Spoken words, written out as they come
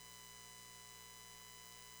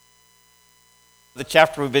The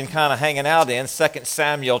chapter we've been kind of hanging out in, 2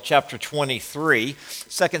 Samuel chapter 23.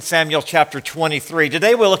 2 Samuel chapter 23.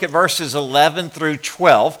 Today we'll look at verses 11 through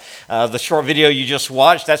 12. The short video you just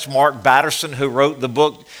watched, that's Mark Batterson, who wrote the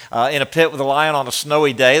book In a Pit with a Lion on a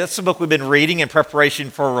Snowy Day. That's the book we've been reading in preparation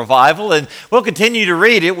for a revival, and we'll continue to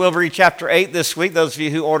read it. We'll read chapter 8 this week. Those of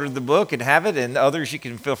you who ordered the book and have it, and others, you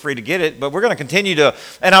can feel free to get it. But we're going to continue to,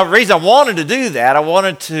 and the reason I wanted to do that, I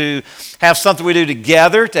wanted to have something we do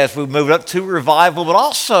together as we move up to revival, but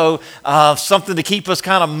also something to keep us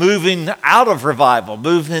kind of moving out of revival,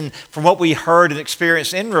 moving from what we heard and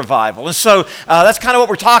experienced in revival. And so that's kind of what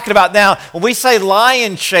we're talking about now. When we say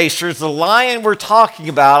lion chasers, the lion we're talking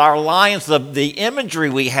about, our lions, the imagery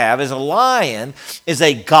we have is a lion is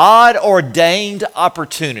a God-ordained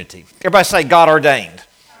opportunity. Everybody say God-ordained.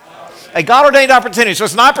 A God-ordained opportunity. So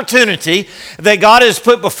it's an opportunity that God has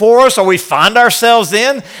put before us or we find ourselves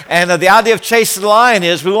in. And the idea of chasing the lion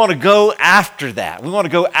is we want to go after that. We want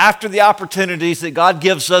to go after the opportunities that God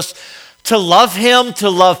gives us to love Him, to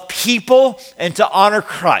love people, and to honor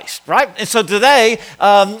Christ, right? And so today,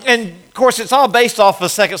 and of course, it's all based off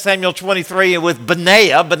of 2 Samuel 23 with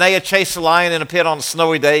Benaiah. Benaiah chased a lion in a pit on a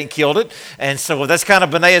snowy day and killed it. And so that's kind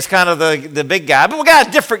of, Benaiah's kind of the big guy. But we got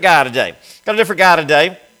a different guy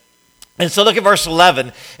today. And so look at verse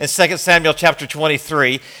 11 in 2 Samuel chapter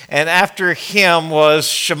 23. And after him was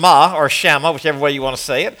Shammah, whichever way you want to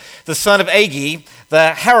say it, the son of Agi,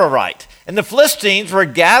 the Hararite. And the Philistines were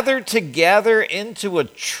gathered together into a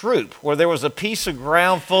troop where there was a piece of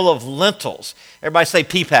ground full of lentils. Everybody say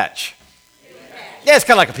pea patch. Yeah, it's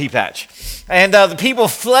kind of like a pea patch. And the people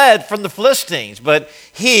fled from the Philistines. But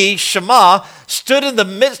he, Shammah, stood in the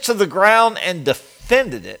midst of the ground and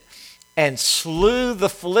defended it, and slew the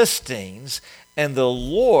Philistines, and the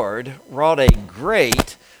Lord wrought a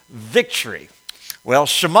great victory. Well,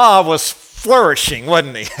 Shammah was flourishing,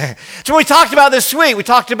 wasn't he? So we talked about this week. We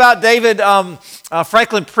talked about David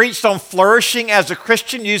Franklin preached on flourishing as a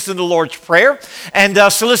Christian using the Lord's Prayer. And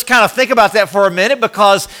so let's kind of think about that for a minute,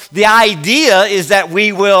 because the idea is that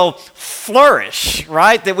we will flourish,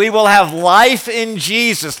 right? That we will have life in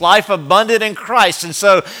Jesus, life abundant in Christ. And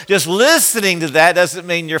so just listening to that doesn't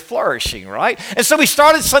mean you're flourishing, right? And so we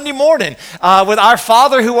started Sunday morning with our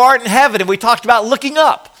Father who art in heaven, and we talked about looking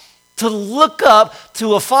up. To look up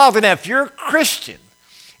to a Father. Now, if you're a Christian,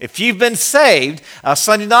 if you've been saved,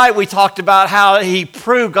 Sunday night we talked about how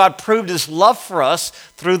God proved His love for us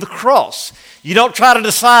through the cross. You don't try to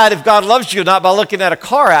decide if God loves you or not by looking at a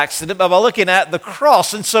car accident, but by looking at the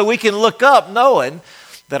cross. And so we can look up knowing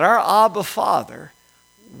that our Abba Father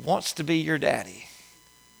wants to be your daddy.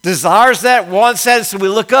 Desires that, wants that, so we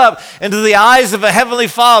look up into the eyes of a heavenly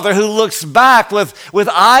Father who looks back with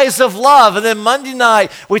eyes of love. And then Monday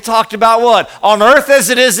night, we talked about what? On earth as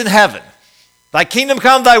it is in heaven. Thy kingdom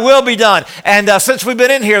come, thy will be done. And since we've been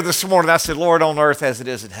in here this morning, I said, Lord, on earth as it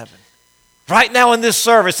is in heaven. Right now in this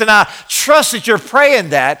service. And I trust that you're praying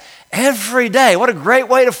that every day. What a great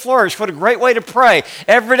way to flourish. What a great way to pray.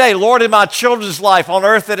 Every day, Lord, in my children's life, on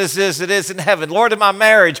earth as it is in heaven. Lord, in my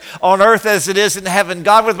marriage, on earth as it is in heaven.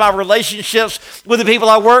 God, with my relationships with the people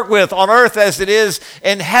I work with, on earth as it is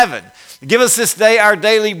in heaven. Give us this day our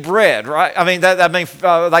daily bread, right?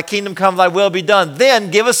 Thy kingdom come, thy will be done. Then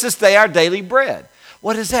give us this day our daily bread.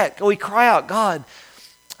 What is that? We cry out, God,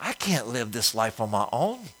 I can't live this life on my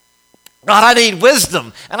own. God, I need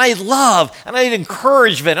wisdom, and I need love, and I need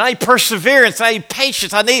encouragement, and I need perseverance, and I need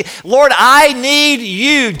patience. Lord, I need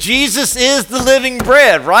you. Jesus is the living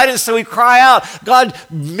bread, right? And so we cry out, God,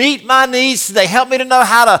 meet my needs today. Help me to know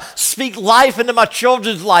how to speak life into my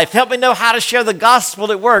children's life. Help me know how to share the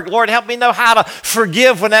gospel at work. Lord, help me know how to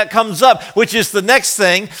forgive when that comes up, which is the next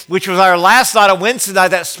thing, which was our last night on Wednesday night,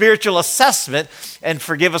 that spiritual assessment, and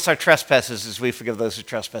forgive us our trespasses as we forgive those who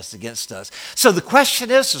trespass against us. So the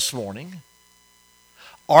question is this morning,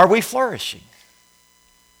 are we flourishing?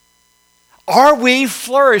 Are we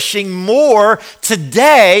flourishing more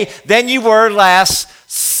today than you were last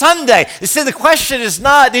Sunday? You see, the question is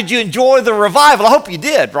not, did you enjoy the revival? I hope you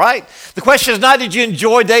did, right? The question is not, did you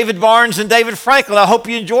enjoy David Barnes and David Franklin? I hope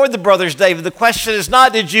you enjoyed the brothers David. The question is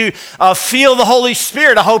not, did you feel the Holy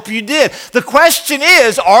Spirit? I hope you did. The question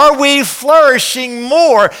is, are we flourishing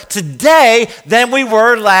more today than we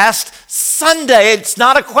were last Sunday? It's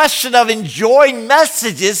not a question of enjoying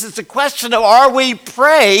messages. It's a question of, are we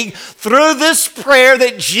praying through this prayer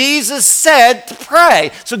that Jesus said to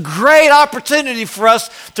pray? It's a great opportunity for us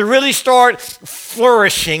to really start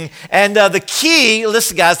flourishing. And the key,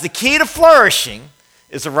 listen guys, the key to flourishing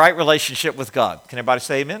is the right relationship with God. Can everybody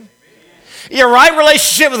say amen? Your right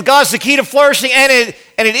relationship with God is the key to flourishing, and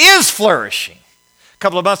it is flourishing.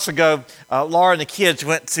 couple of months ago, Laura and the kids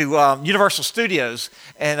went to Universal Studios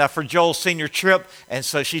and for Joel's senior trip, and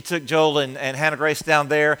so she took Joel and Hannah Grace down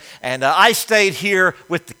there, and I stayed here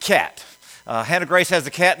with the cat. Hannah Grace has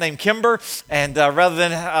a cat named Kimber, and rather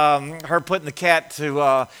than her putting the cat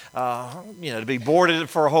to be boarded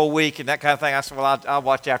for a whole week and that kind of thing, I said, well, I'll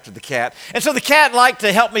watch after the cat. And so the cat liked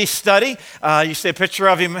to help me study. You see a picture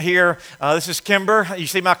of him here. This is Kimber. You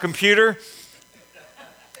see my computer.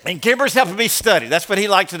 And Kimber's helping me study. That's what he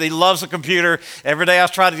likes to do. He loves the computer. Every day I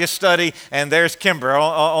try to just study, and there's Kimber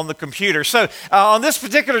on the computer. So on this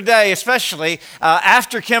particular day, especially,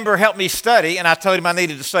 after Kimber helped me study, and I told him I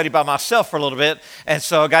needed to study by myself for a little bit, and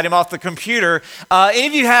so I got him off the computer. Any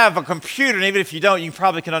of you have a computer, and even if you don't, you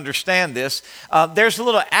probably can understand this. There's a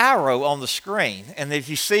little arrow on the screen, and if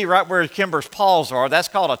you see right where Kimber's paws are, that's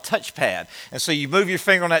called a touchpad. And so you move your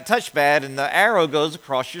finger on that touchpad, and the arrow goes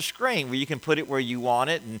across your screen where you can put it where you want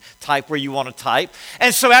it, and type where you want to type.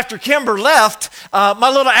 And so after Kimber left, my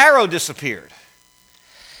little arrow disappeared.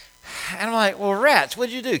 And I'm like, well, rats,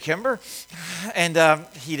 what'd you do, Kimber? And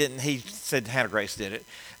he didn't. He said Hannah Grace did it.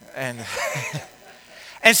 And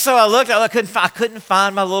and so I looked, I couldn't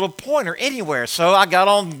find my little pointer anywhere. So I got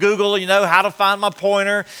on Google, how to find my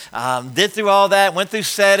pointer, did through all that, went through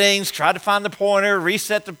settings, tried to find the pointer,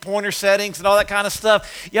 reset the pointer settings and all that kind of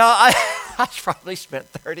stuff. Y'all, I probably spent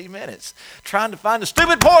 30 minutes trying to find the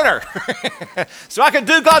stupid pointer so I could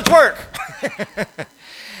do God's work.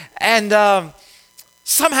 And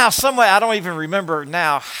somehow, some way, I don't even remember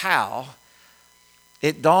now how,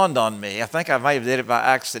 it dawned on me. I think I may have did it by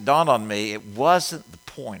accident. It dawned on me it wasn't the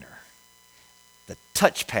pointer. The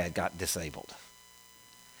touchpad got disabled.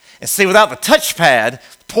 And see, without the touchpad,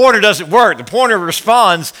 the pointer doesn't work. The pointer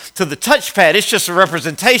responds to the touchpad. It's just a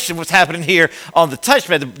representation of what's happening here on the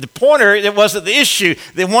touchpad. The pointer, it wasn't the issue.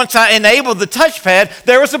 Then once I enabled the touchpad,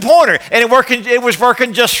 there was the pointer, and it was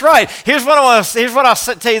working just right. Here's what I'll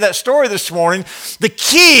tell you that story this morning. The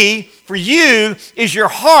key for you is your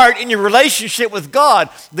heart and your relationship with God.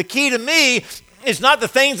 The key to me is not the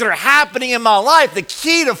things that are happening in my life. The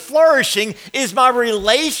key to flourishing is my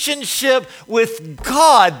relationship with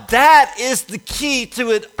God. That is the key to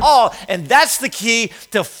it all. And that's the key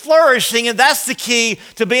to flourishing. And that's the key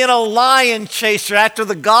to being a lion chaser after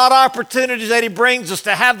the God opportunities that he brings us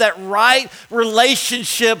to have that right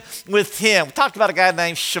relationship with him. We talked about a guy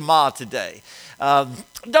named Shema today.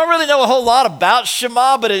 Don't really know a whole lot about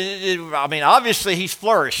Shema, but obviously he's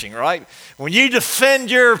flourishing, right? When you defend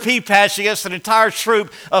your pea patch against an entire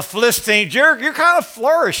troop of Philistines, you're kind of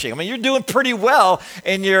flourishing. You're doing pretty well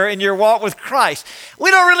in your walk with Christ.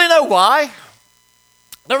 We don't really know why.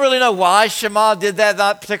 Don't really know why Shema did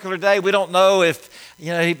that particular day. We don't know if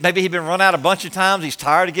maybe he'd been run out a bunch of times. He's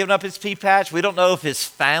tired of giving up his pea patch. We don't know if his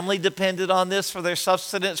family depended on this for their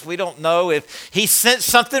subsistence. We don't know if he sensed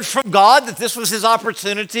something from God that this was his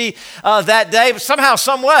opportunity that day. But somehow,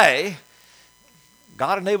 some way,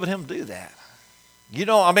 God enabled him to do that.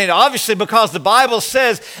 Obviously because the Bible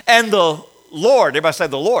says, and the Lord, everybody say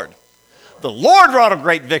the Lord. The Lord wrought a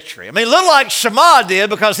great victory. A little like Shema did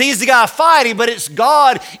because he's the guy fighting, but it's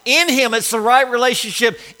God in him. It's the right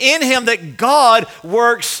relationship in him that God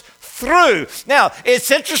works through. Now, it's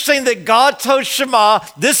interesting that God told Shema,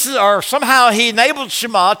 somehow he enabled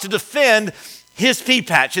Shema to defend his pea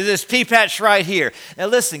patch, this pea patch right here. Now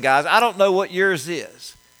listen, guys, I don't know what yours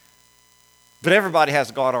is, but everybody has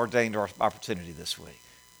a God-ordained opportunity this week.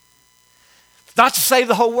 Not to save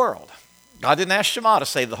the whole world. God didn't ask Shema to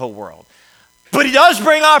save the whole world. But he does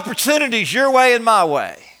bring opportunities your way and my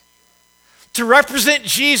way to represent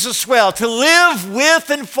Jesus well, to live with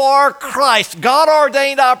and for Christ.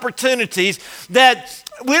 God-ordained opportunities that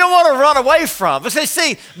we don't want to run away from. But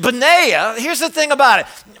see, Benaiah, here's the thing about it.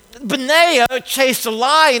 Benaiah chased a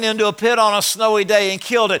lion into a pit on a snowy day and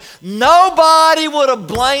killed it. Nobody would have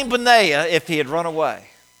blamed Benaiah if he had run away.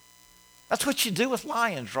 That's what you do with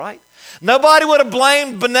lions, right? Nobody would have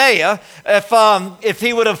blamed Benaiah if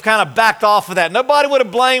he would have kind of backed off of that. Nobody would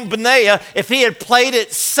have blamed Benaiah if he had played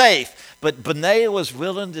it safe. But Benaiah was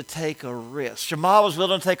willing to take a risk. Shema was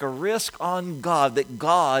willing to take a risk on God, that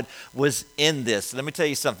God was in this. Let me tell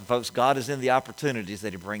you something, folks. God is in the opportunities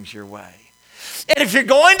that he brings your way. And if you're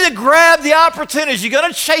going to grab the opportunities, you're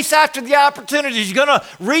going to chase after the opportunities, you're going to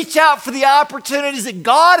reach out for the opportunities that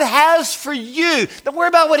God has for you. Don't worry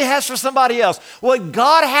about what he has for somebody else. What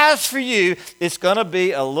God has for you, it's going to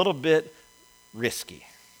be a little bit risky.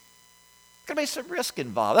 going to be some risk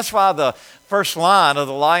involved. That's why the first line of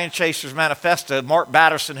the Lion Chasers Manifesto, Mark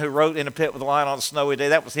Batterson, who wrote In a Pit with a Lion on a Snowy Day,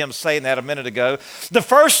 that was him saying that a minute ago. The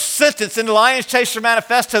first sentence in the Lion Chaser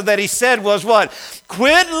Manifesto that he said was what?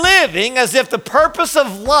 Quit living as if the purpose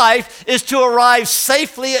of life is to arrive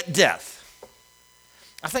safely at death.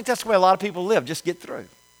 I think that's the way a lot of people live. Just get through.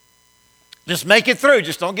 Just make it through.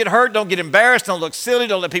 Just don't get hurt. Don't get embarrassed. Don't look silly.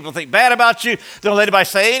 Don't let people think bad about you. Don't let anybody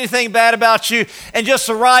say anything bad about you. And just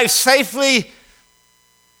arrive safely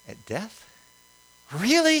at death.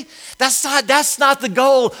 Really? That's not the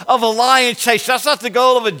goal of a lion chase. That's not the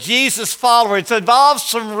goal of a Jesus follower. It involves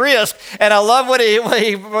some risk. And I love what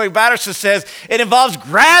Batterson says. It involves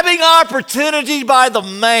grabbing opportunities by the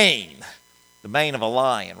mane. The mane of a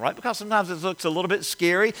lion, right? Because sometimes it looks a little bit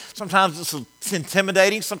scary. Sometimes it's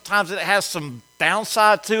intimidating. Sometimes it has some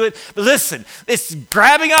downside to it. But listen, it's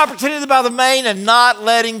grabbing opportunity by the mane and not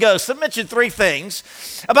letting go. So I mentioned three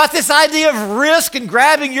things about this idea of risk and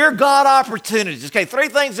grabbing your God opportunities. Okay, three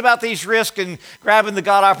things about these risks and grabbing the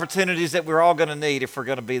God opportunities that we're all going to need if we're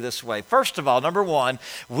going to be this way. First of all, number one,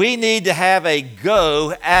 we need to have a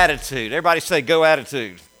go attitude. Everybody say go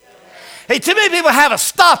attitude. Hey, too many people have a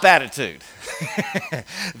stop attitude.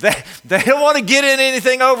 they don't want to get in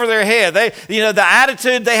anything over their head. The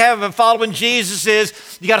attitude they have of following Jesus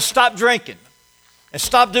is you got to stop drinking and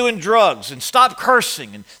stop doing drugs and stop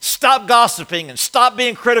cursing and stop gossiping and stop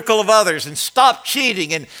being critical of others and stop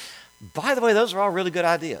cheating. And by the way, those are all really good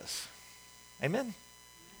ideas. Amen?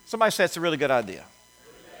 Somebody say it's a really good idea.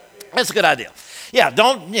 That's a good idea. Yeah,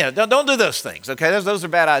 don't do those things, okay? Those are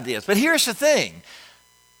bad ideas. But here's the thing.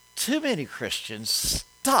 Too many Christians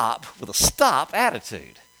stop with a stop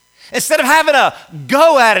attitude. Instead of having a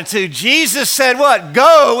go attitude, Jesus said what?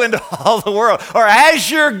 Go into all the world. Or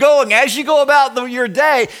as you go about your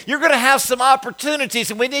day, you're going to have some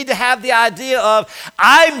opportunities. And we need to have the idea of,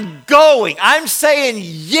 I'm going. I'm saying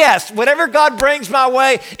yes. Whatever God brings my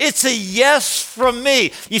way, it's a yes from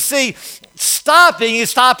me. You see, stopping is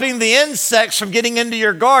stopping the insects from getting into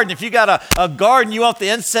your garden. If you got a garden, you want the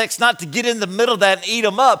insects not to get in the middle of that and eat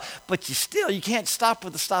them up. But you can't stop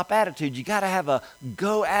with a stop attitude. You got to have a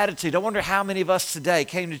go attitude. I wonder how many of us today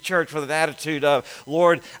came to church with an attitude of,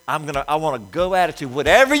 Lord, I want a go attitude.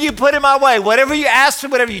 Whatever you put in my way, whatever you ask me,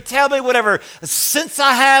 whatever you tell me, whatever sense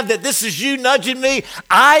I have that this is you nudging me,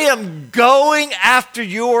 I am going after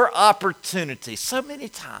your opportunity. So many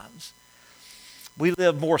times, we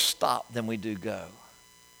live more stop than we do go.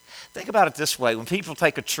 Think about it this way. When people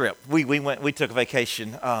take a trip, we took a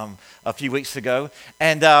vacation a few weeks ago,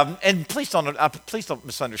 and please don't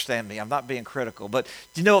misunderstand me. I'm not being critical, but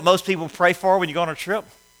do you know what most people pray for when you go on a trip?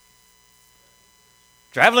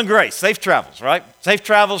 Traveling grace, safe travels, right? Safe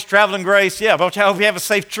travels, traveling grace. Yeah, but I hope you have a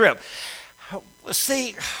safe trip.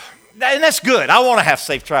 See, and that's good. I want to have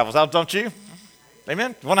safe travels, don't you?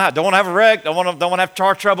 Amen? Don't want to have a wreck, don't want to have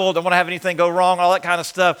car trouble, don't want to have anything go wrong, all that kind of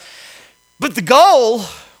stuff. But the goal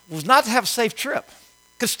was not to have a safe trip,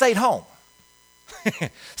 because stayed home.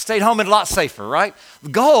 Stayed home and a lot safer, right? The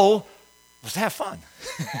goal was to have fun.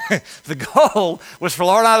 The goal was for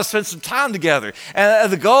Laura and I to spend some time together.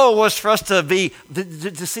 And the goal was for us to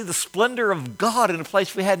see the splendor of God in a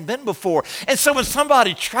place we hadn't been before. And so when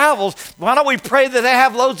somebody travels, why don't we pray that they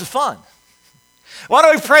have loads of fun? Why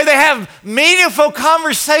don't we pray they have meaningful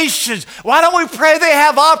conversations? Why don't we pray they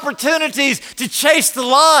have opportunities to chase the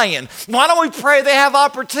lion? Why don't we pray they have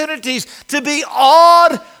opportunities to be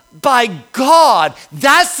awed by God?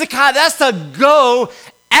 That's the go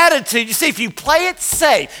attitude. You see, if you play it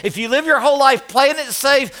safe, if you live your whole life playing it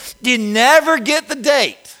safe, you never get the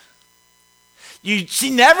date.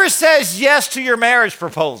 She never says yes to your marriage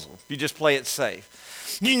proposal. You just play it safe.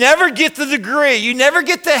 You never get the degree. You never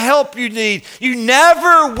get the help you need. You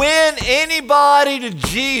never win anybody to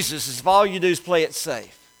Jesus if all you do is play it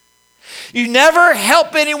safe. You never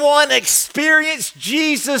help anyone experience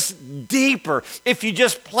Jesus deeper if you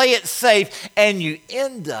just play it safe, and you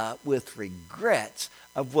end up with regrets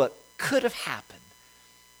of what could have happened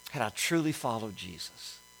had I truly followed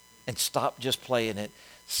Jesus and stopped just playing it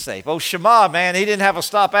safe. Oh, Shammah, man, he didn't have a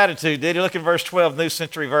stop attitude, did he? Look in verse 12, New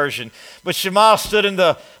Century Version. But Shammah stood in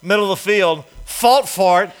the middle of the field, fought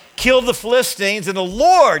for it, killed the Philistines, and the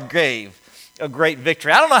Lord gave a great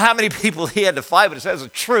victory. I don't know how many people he had to fight, but it says a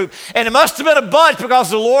troop. And it must have been a bunch,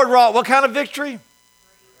 because the Lord wrought what kind of victory?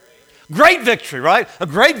 Great victory, right? A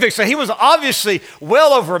great victory. So he was obviously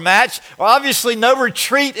well overmatched, or obviously no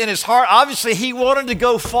retreat in his heart. Obviously he wanted to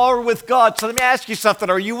go forward with God. So let me ask you something.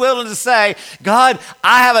 Are you willing to say, God,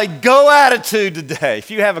 I have a go attitude today?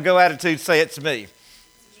 If you have a go attitude, say it's me.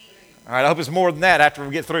 All right, I hope it's more than that after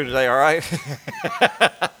we get through today, all right?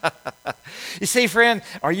 You see, friend,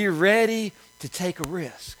 are you ready to take a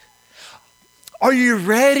risk? Are you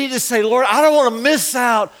ready to say, Lord, I don't want to miss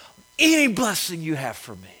out any blessing you have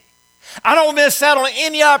for me. I don't want to miss out on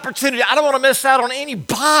any opportunity. I don't want to miss out on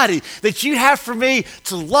anybody that you have for me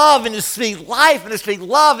to love and to speak life and to speak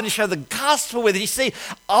love and to share the gospel with. You see,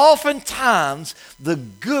 oftentimes the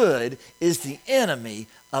good is the enemy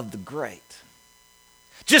of the great.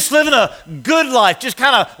 Just living a good life, just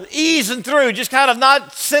kind of easing through, just kind of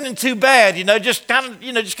not sinning too bad, just kind of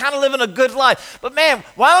living a good life. But man,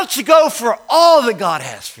 why don't you go for all that God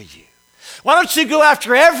has for you? Why don't you go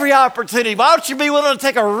after every opportunity? Why don't you be willing to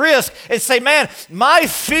take a risk and say, man, my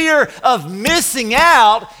fear of missing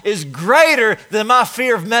out is greater than my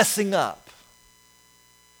fear of messing up?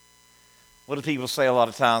 What do people say a lot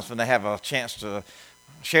of times when they have a chance to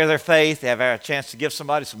share their faith, they have a chance to give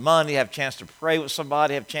somebody some money, have a chance to pray with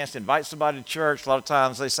somebody, have a chance to invite somebody to church? A lot of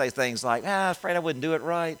times they say things like, afraid I wouldn't do it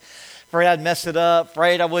right. Afraid I'd mess it up.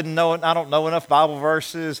 Afraid I wouldn't know it. I don't know enough Bible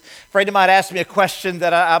verses. Afraid they might ask me a question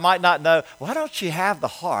that I might not know. Why don't you have the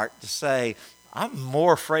heart to say, I'm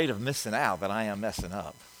more afraid of missing out than I am messing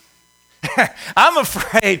up? I'm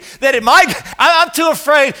afraid that I'm too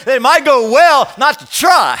afraid that it might go well not to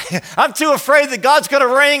try. I'm too afraid that God's going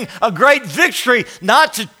to ring a great victory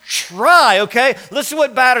not to try, okay? Listen to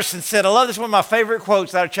what Batterson said. I love this, one of my favorite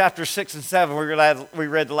quotes out of chapter 6 and 7 we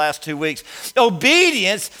read the last 2 weeks.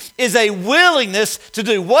 Obedience is a willingness to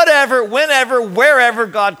do whatever, whenever, wherever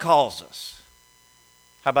God calls us.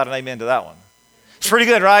 How about an amen to that one? It's pretty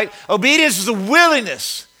good, right? Obedience is a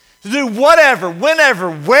willingness to do whatever,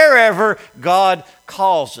 whenever, wherever God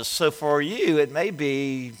calls us. So for you, it may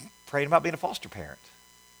be praying about being a foster parent.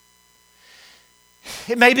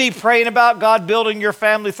 It may be praying about God building your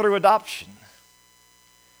family through adoption.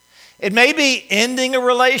 It may be ending a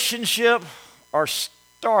relationship or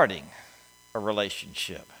starting a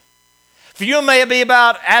relationship. For you, it may be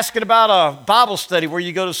about asking about a Bible study where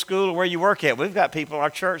you go to school or where you work at. We've got people in our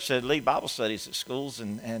church that lead Bible studies at schools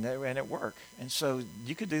and at work. And so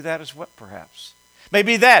you could do that as well, perhaps.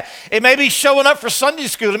 Maybe that. It may be showing up for Sunday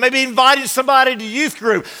school. It may be inviting somebody to youth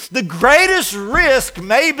group. The greatest risk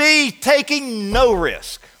may be taking no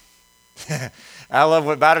risk. I love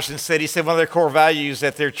what Batterson said. He said one of their core values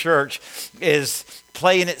at their church is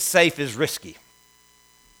playing it safe is risky.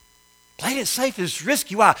 Playing it safe is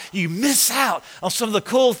risky. Why? You miss out on some of the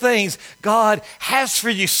cool things God has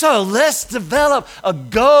for you. So let's develop a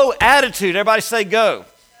go attitude. Everybody say go.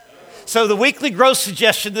 So the weekly growth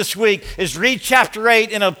suggestion this week is read chapter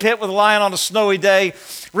 8 in a pit with a lion on a snowy day.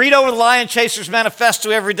 Read over the Lion Chaser's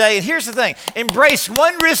Manifesto every day. And here's the thing. Embrace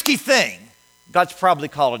one risky thing God's probably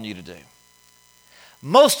calling you to do.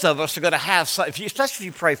 Most of us are going to have, especially if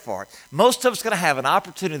you pray for it, most of us are going to have an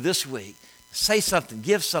opportunity this week to say something,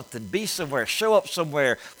 give something, be somewhere, show up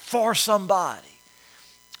somewhere for somebody.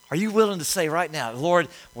 Are you willing to say right now, Lord,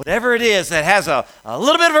 whatever it is that has a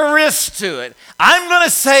little bit of a risk to it, I'm going to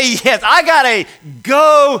say yes. I got a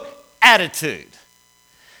go attitude.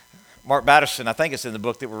 Mark Batterson, I think it's in the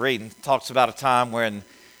book that we're reading, talks about a time when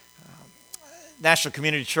National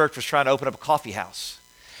Community Church was trying to open up a coffee house.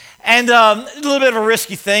 And a little bit of a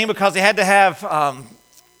risky thing because they had to have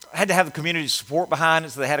the community support behind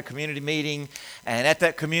it, so they had a community meeting. And at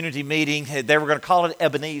that community meeting, they were going to call it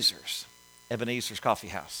Ebenezer's Coffee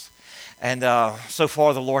House. And so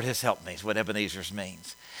far, the Lord has helped me, is what Ebenezer's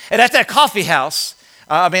means. And at that coffee house,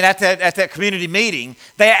 at that community meeting,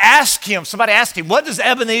 somebody asked him, what does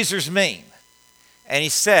Ebenezer's mean? And he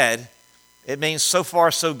said, it means so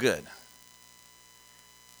far, so good.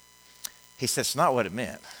 He said, it's not what it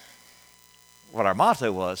meant. What our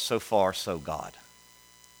motto was, so far, so God.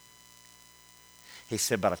 He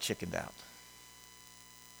said, but I chickened out.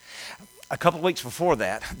 A couple of weeks before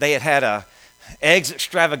that, they had a eggs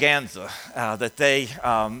extravaganza that they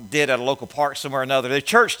did at a local park somewhere or another. The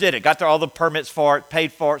church did it, got all the permits for it,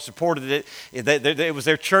 paid for it, supported it. It was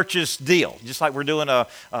their church's deal. Just like we're doing a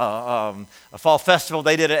fall festival,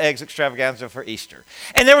 they did an eggs extravaganza for Easter.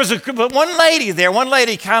 And there was one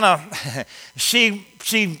lady kind of,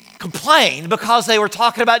 she complained because they were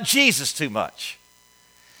talking about Jesus too much.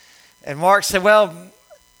 And Mark said, well,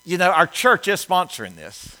 our church is sponsoring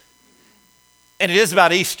this. And it is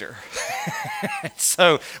about Easter.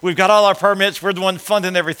 So we've got all our permits. We're the one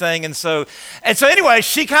funding everything. And so anyway,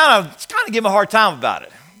 she kind of gave him a hard time about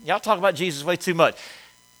it. Y'all talk about Jesus way too much.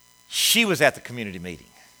 She was at the community meeting.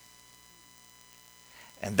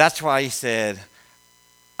 And that's why I said,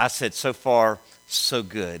 so far, so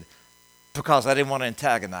good. Because I didn't want to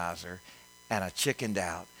antagonize her. And I chickened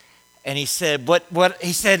out. And he said,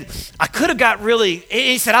 he said, I could have got really,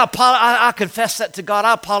 he said, I confess that to God.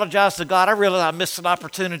 I apologize to God. I realized I missed an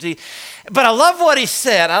opportunity. But I love what he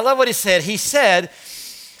said. He said,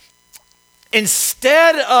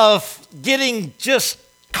 instead of getting just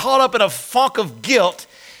caught up in a funk of guilt,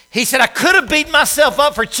 he said, I could have beaten myself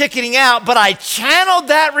up for chickening out, but I channeled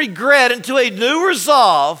that regret into a new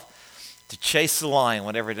resolve to chase the lion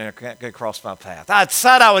whenever it could cross my path. I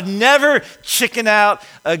decided I would never chicken out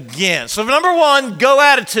again. So number one, go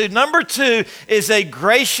attitude. Number two is a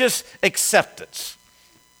gracious acceptance.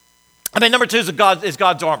 Number two is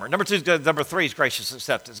God's armor. Number three is gracious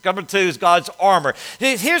acceptance. Number two is God's armor.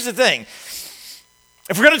 Here's the thing.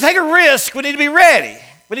 If we're going to take a risk, we need to be ready.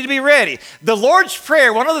 We need to be ready. The Lord's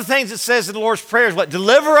Prayer, one of the things it says in the Lord's Prayer is what?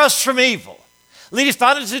 Deliver us from evil. Lead us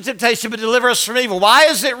not into temptation, but deliver us from evil. Why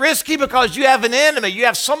is it risky? Because you have an enemy. You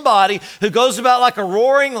have somebody who goes about like a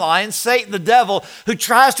roaring lion, Satan, the devil, who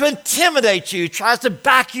tries to intimidate you, tries to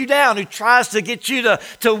back you down, who tries to get you to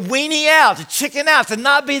weenie out, to chicken out, to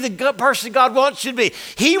not be the good person God wants you to be.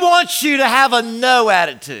 He wants you to have a no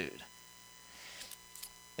attitude.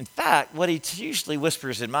 In fact, what he usually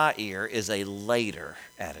whispers in my ear is a later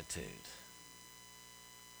attitude.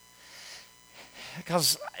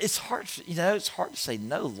 Because it's hard to say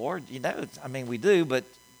no, Lord. We do, but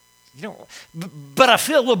but I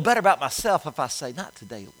feel a little better about myself if I say, not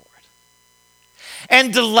today, Lord.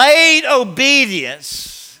 And delayed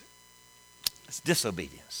obedience is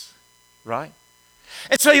disobedience, right?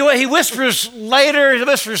 And so he whispers later, he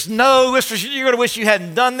whispers no, he whispers you're going to wish you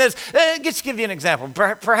hadn't done this. Let's give you an example.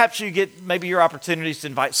 Perhaps you get maybe your opportunities to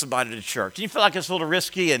invite somebody to church. And you feel like it's a little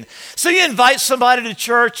risky. And so you invite somebody to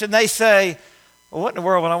church and they say, well, what in the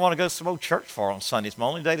world would I want to go to some old church for on Sunday? It's my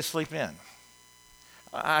only day to sleep in.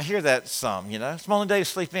 I hear that some, It's my only day to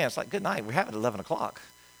sleep in. It's like, good night. We have it at 11 o'clock.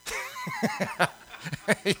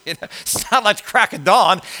 It's not like the crack of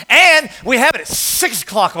dawn. And we have it at 6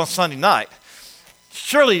 o'clock on Sunday night.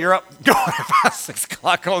 Surely you're up going about 6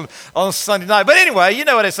 o'clock on Sunday night. But anyway, you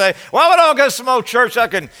know what they say. Why would I go to some old church? I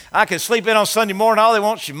can sleep in on Sunday morning. All they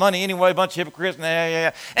want is your money anyway, a bunch of hypocrites.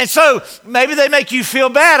 Yeah. And so maybe they make you feel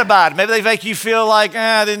bad about it. Maybe they make you feel like,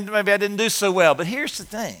 maybe I didn't do so well. But here's the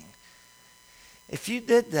thing. If you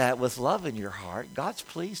did that with love in your heart, God's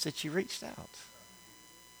pleased that you reached out.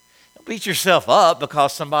 Don't beat yourself up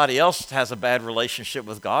because somebody else has a bad relationship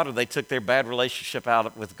with God or they took their bad relationship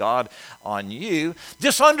out with God on you.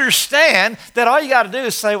 Just understand that all you got to do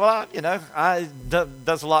is say, well,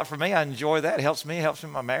 does a lot for me. I enjoy that. It helps me in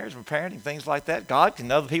my marriage, my parenting, things like that.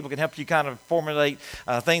 Other people can help you kind of formulate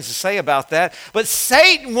things to say about that. But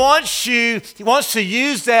Satan wants to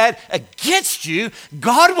use that against you.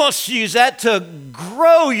 God wants to use that to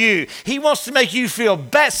grow you. He wants to make you feel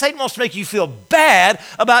bad. Satan wants to make you feel bad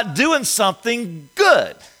about doing something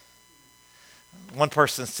good. One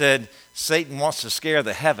person said, Satan wants to scare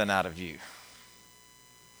the heaven out of you.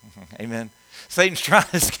 Amen. Satan's trying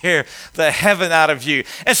to scare the heaven out of you.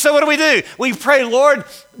 And so what do? We pray, Lord,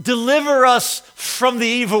 deliver us from the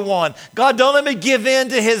evil one. God, don't let me give in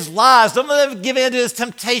to his lies. Don't let me give in to his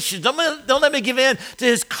temptations. Don't let me give in to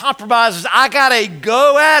his compromises. I got a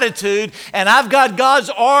go attitude, and I've got God's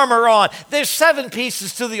armor on. There's 7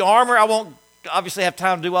 pieces to the armor. I won't obviously have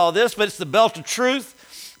time to do all this, but it's the belt of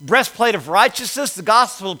truth, breastplate of righteousness, the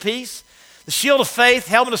gospel of peace, the shield of faith,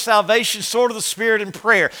 helmet of salvation, sword of the Spirit, and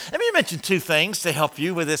prayer. Let me mention 2 things to help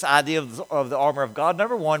you with this idea of the armor of God.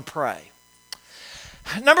 Number 1, pray.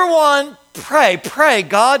 Number 1, pray. Pray,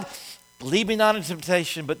 God, lead me not into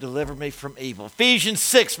temptation, but deliver me from evil. Ephesians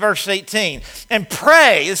 6, verse 18. And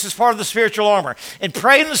pray, this is part of the spiritual armor, and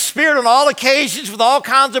pray in the Spirit on all occasions with all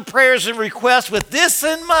kinds of prayers and requests. With this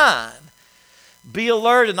in mind, be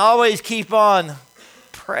alert and always keep on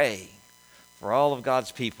praying for all of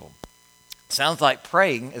God's people. Sounds like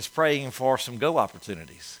praying is praying for some go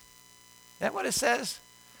opportunities. Isn't that what it says?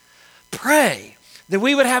 Pray that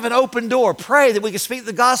we would have an open door. Pray that we can speak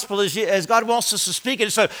the gospel as God wants us to speak it.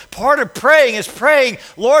 So part of praying is praying,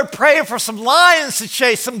 Lord, praying for some lions to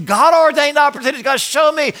chase, some God-ordained opportunities. God,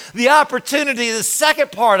 show me the opportunity. The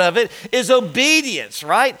second part of it is obedience,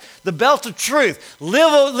 right? The belt of truth.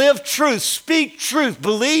 Live truth. Speak truth.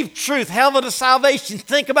 Believe truth. Helmet of salvation.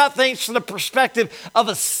 Think about things from the perspective of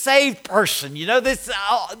a saved person.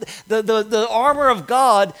 The armor of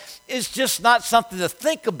God is just not something to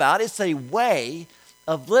think about. It's a way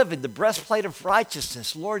of living. The breastplate of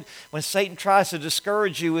righteousness. Lord, when Satan tries to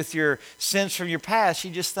discourage you with your sins from your past,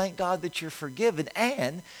 you just thank God that you're forgiven,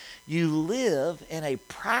 and you live in a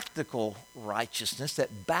practical righteousness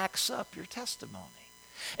that backs up your testimony.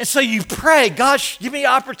 And so you pray, God, give me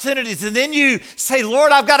opportunities. And then you say,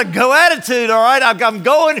 Lord, I've got a go attitude, all right? I'm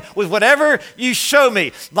going with whatever you show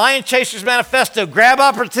me. Lion Chaser's Manifesto, grab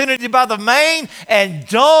opportunity by the mane and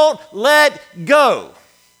don't let go.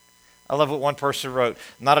 I love what one person wrote.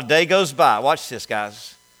 Not a day goes by. Watch this,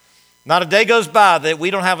 guys. Not a day goes by that we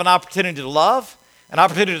don't have an opportunity to love, an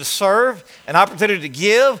opportunity to serve, an opportunity to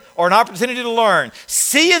give, or an opportunity to learn.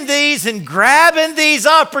 Seeing these and grabbing these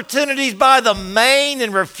opportunities by the mane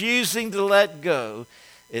and refusing to let go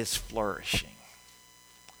is flourishing.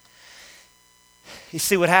 You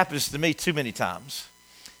see, what happens to me too many times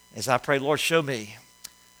is I pray, Lord, show me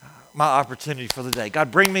my opportunity for the day.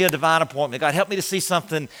 God, bring me a divine appointment. God, help me to see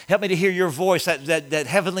something. Help me to hear your voice, that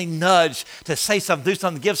heavenly nudge to say something, do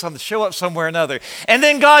something, give something, show up somewhere or another. And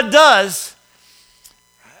then God does.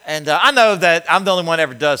 And I know that I'm the only one that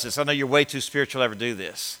ever does this. I know you're way too spiritual to ever do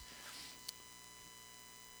this.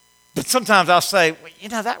 But sometimes I'll say,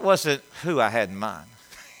 well, that wasn't who I had in mind.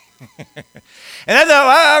 And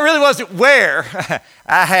I really wasn't where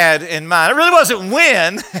I had in mind. It really wasn't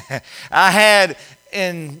when I had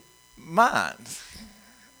in mind.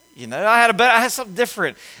 I had something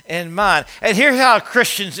different in mind. And here's how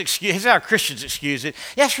Christians excuse it.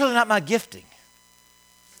 Yeah, it's really not my gifting.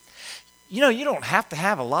 You don't have to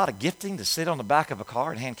have a lot of gifting to sit on the back of a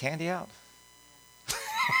car and hand candy out.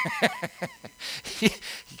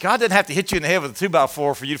 God doesn't have to hit you in the head with a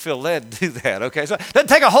 2x4 for you to feel led to do that, okay? So it doesn't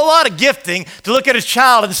take a whole lot of gifting to look at a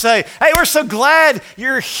child and say, hey, we're so glad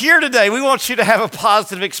you're here today. We want you to have a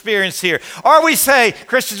positive experience here. Or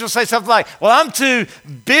Christians will say something like, well, I'm too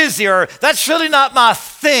busy, or that's really not my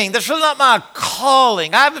thing. That's really not my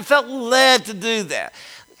calling. I haven't felt led to do that.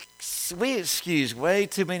 We excuse way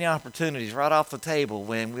too many opportunities right off the table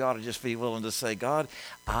when we ought to just be willing to say, God,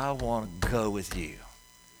 I want to go with you.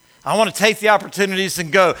 I want to take the opportunities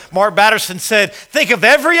and go. Mark Batterson said, think of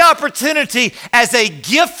every opportunity as a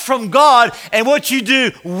gift from God, and what you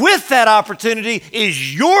do with that opportunity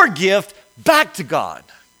is your gift back to God.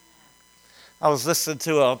 I was listening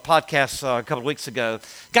to a podcast a couple of weeks ago.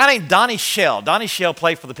 A guy named Donnie Shell. Donnie Shell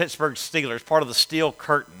played for the Pittsburgh Steelers, part of the Steel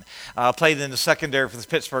Curtain. Played in the secondary for the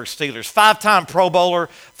Pittsburgh Steelers. 5-time Pro Bowler,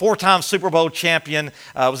 4-time Super Bowl champion.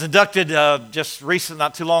 Was inducted just recently,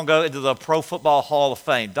 not too long ago, into the Pro Football Hall of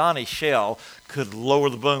Fame. Donnie Shell could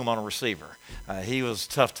lower the boom on a receiver. He was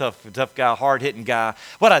a tough guy, hard-hitting guy.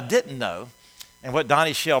 What I didn't know, and what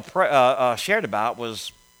Donnie Shell shared about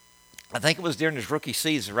was, I think it was during his rookie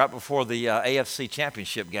season, right before the AFC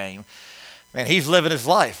Championship game. Man, he's living his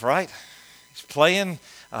life, right? He's playing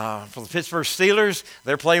for the Pittsburgh Steelers.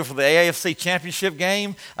 They're playing for the AFC Championship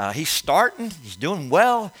game. He's starting. He's doing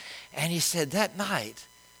well. And he said, that night,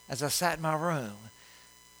 as I sat in my room,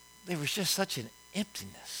 there was just such an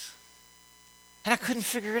emptiness. And I couldn't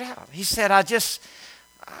figure it out. He said, I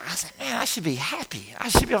said, man, I should be happy. I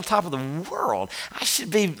should be on top of the world. I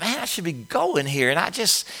should be going here. And I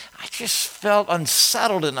just felt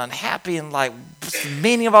unsettled and unhappy and like, what's the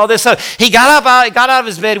meaning of all this? So he got out of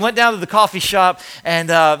his bed, went down to the coffee shop and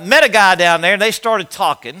met a guy down there, and they started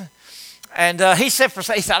talking. And he said,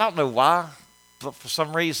 I don't know why, but for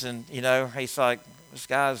some reason, he's like, this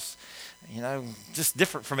guy's, just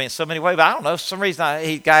different from me in so many ways. But I don't know, for some reason,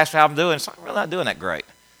 guy asked how I'm doing. It's like, I'm really not doing that great.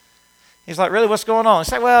 He's like, really, what's going on? He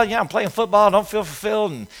said, well, I'm playing football, I don't feel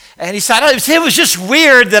fulfilled. And he said, it was just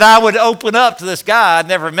weird that I would open up to this guy I'd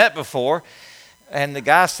never met before. And the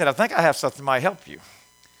guy said, I think I have something that might help you.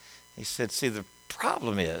 He said, see, the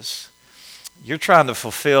problem is you're trying to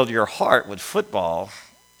fulfill your heart with football,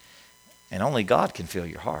 and only God can fill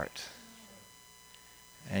your heart.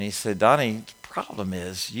 And he said, Donnie, the problem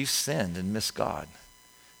is you sinned and missed God.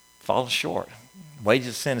 Fallen short. Wages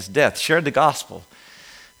of sin is death. Shared the gospel.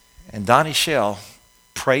 And Donnie Shell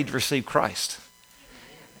prayed to receive Christ.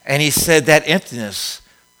 And he said that emptiness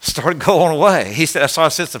started going away. He said, I saw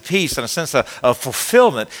a sense of peace and a sense of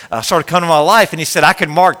fulfillment started coming to my life. And he said, I can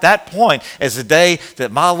mark that point as the day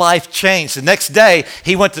that my life changed. The next day,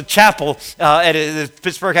 he went to chapel.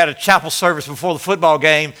 Pittsburgh had a chapel service before the football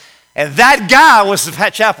game. And that guy was the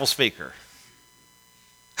chapel speaker.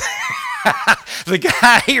 The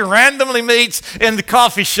guy he randomly meets in the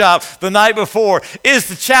coffee shop the night before is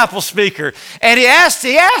the chapel speaker. And he asked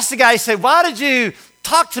the guy, he said, why did you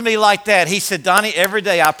talk to me like that? He said, Donnie, every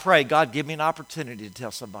day I pray, God, give me an opportunity to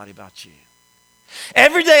tell somebody about you.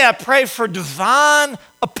 Every day I pray for divine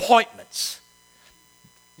appointments.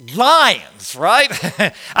 Lions, right?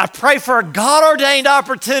 I pray for a God-ordained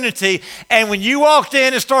opportunity. And when you walked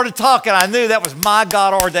in and started talking, I knew that was my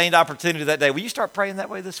God-ordained opportunity that day. Will you start praying that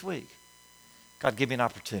way this week? God, give me an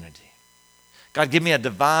opportunity. God, give me a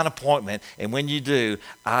divine appointment, and when you do,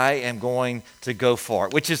 I am going to go for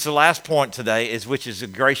it. Which is the last point today, which is a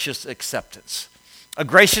gracious acceptance. A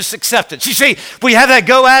gracious acceptance. You see, we have that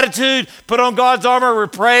go attitude, put on God's armor, we're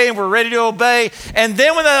praying, we're ready to obey, and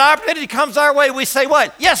then when that opportunity comes our way, we say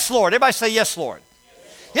what? Yes, Lord. Everybody say yes, Lord.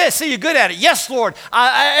 Yeah, see, you're good at it. Yes, Lord.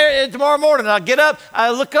 Tomorrow morning, I get up,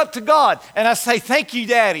 I look up to God, and I say, thank you,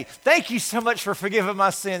 Daddy. Thank you so much for forgiving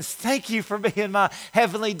my sins. Thank you for being my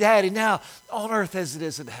heavenly Daddy. Now, on earth as it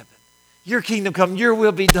is in heaven, your kingdom come, your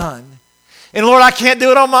will be done. And Lord, I can't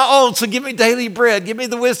do it on my own, so give me daily bread. Give me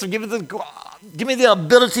the wisdom. Give me the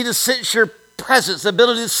ability to sense your presence, the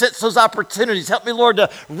ability to sense those opportunities. Help me, Lord, to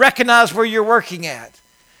recognize where you're working at.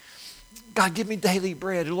 God, give me daily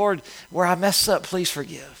bread. Lord, where I mess up, please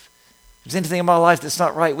forgive. If there's anything in my life that's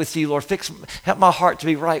not right with you, Lord, help my heart to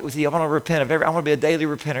be right with you. I want to repent I want to be a daily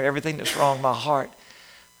repenter. Everything that's wrong in my heart,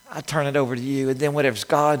 I turn it over to you. And then whatever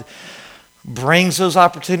God brings those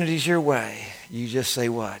opportunities your way, you just say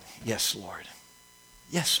what? Yes, Lord.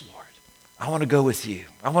 Yes, Lord. I want to go with you.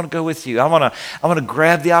 I want to go with you. I want to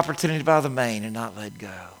grab the opportunity by the mane and not let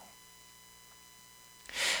go.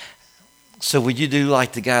 So would you do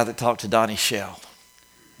like the guy that talked to Donnie Shell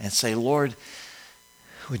and say, Lord,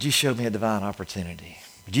 would you show me a divine opportunity?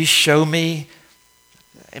 Would you show me,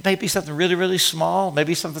 it may be something really, really small,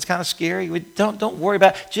 maybe something that's kind of scary. Don't worry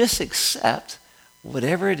about it. Just accept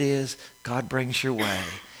whatever it is God brings your way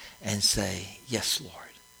and say, yes, Lord,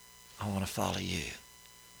 I want to follow you.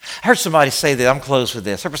 I heard somebody say that, I'm closed with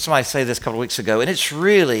this. I heard somebody say this a couple of weeks ago, and it's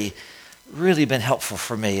really, really been helpful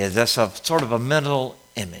for me. That's a sort of a mental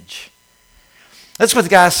image. That's what the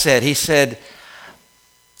guy said. He said,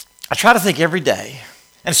 I try to think every day,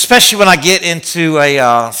 and especially when I get into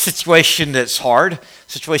a situation that's hard,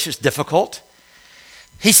 situation that's difficult.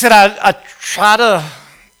 He said, I try to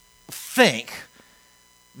think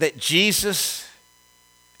that Jesus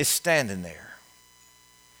is standing there,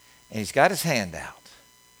 and he's got his hand out,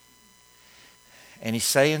 and he's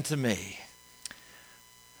saying to me,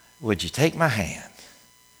 would you take my hand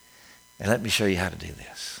and let me show you how to do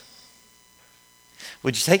this?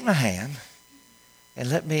 Would you take my hand and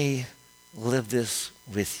let me live this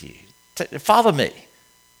with you? Follow me.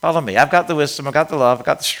 Follow me. I've got the wisdom. I've got the love. I've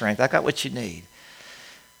got the strength. I've got what you need.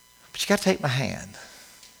 But you got to take my hand.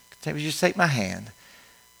 Just take my hand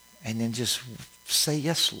and then just say,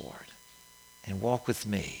 yes, Lord, and walk with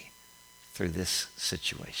me through this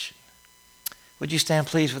situation. Would you stand,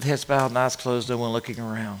 please, with heads bowed and eyes closed, no one looking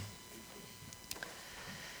around?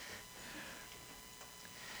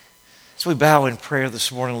 So we bow in prayer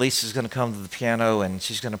this morning. Lisa's going to come to the piano, and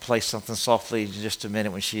she's going to play something softly in just a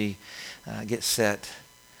minute when she gets set.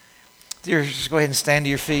 Dear, just go ahead and stand to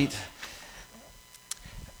your feet.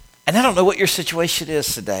 And I don't know what your situation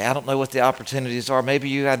is today. I don't know what the opportunities are. Maybe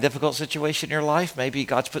you got a difficult situation in your life. Maybe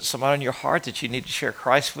God's put somebody on your heart that you need to share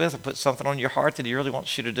Christ with, or put something on your heart that he really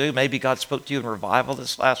wants you to do. Maybe God spoke to you in revival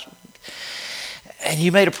this last week, and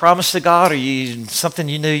you made a promise to God, or something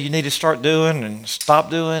you knew you need to start doing and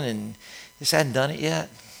stop doing, and just hadn't done it yet.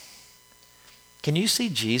 Can you see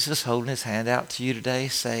Jesus holding his hand out to you today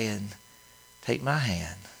saying, take my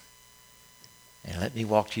hand and let me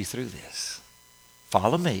walk you through this.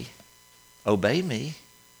 Follow me. Obey me.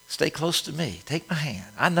 Stay close to me. Take my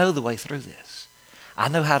hand. I know the way through this. I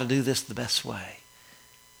know how to do this the best way.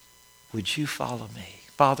 Would you follow me?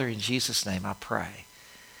 Father, in Jesus' name, I pray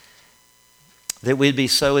that we'd be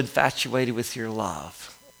so infatuated with your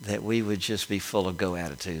love that we would just be full of go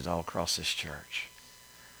attitudes all across this church.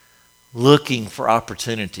 Looking for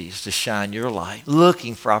opportunities to shine your light.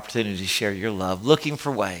 Looking for opportunities to share your love. Looking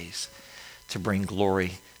for ways to bring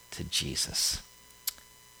glory to Jesus.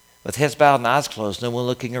 With heads bowed and eyes closed, no one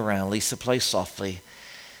looking around, Lisa, play softly.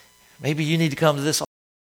 Maybe you need to come to this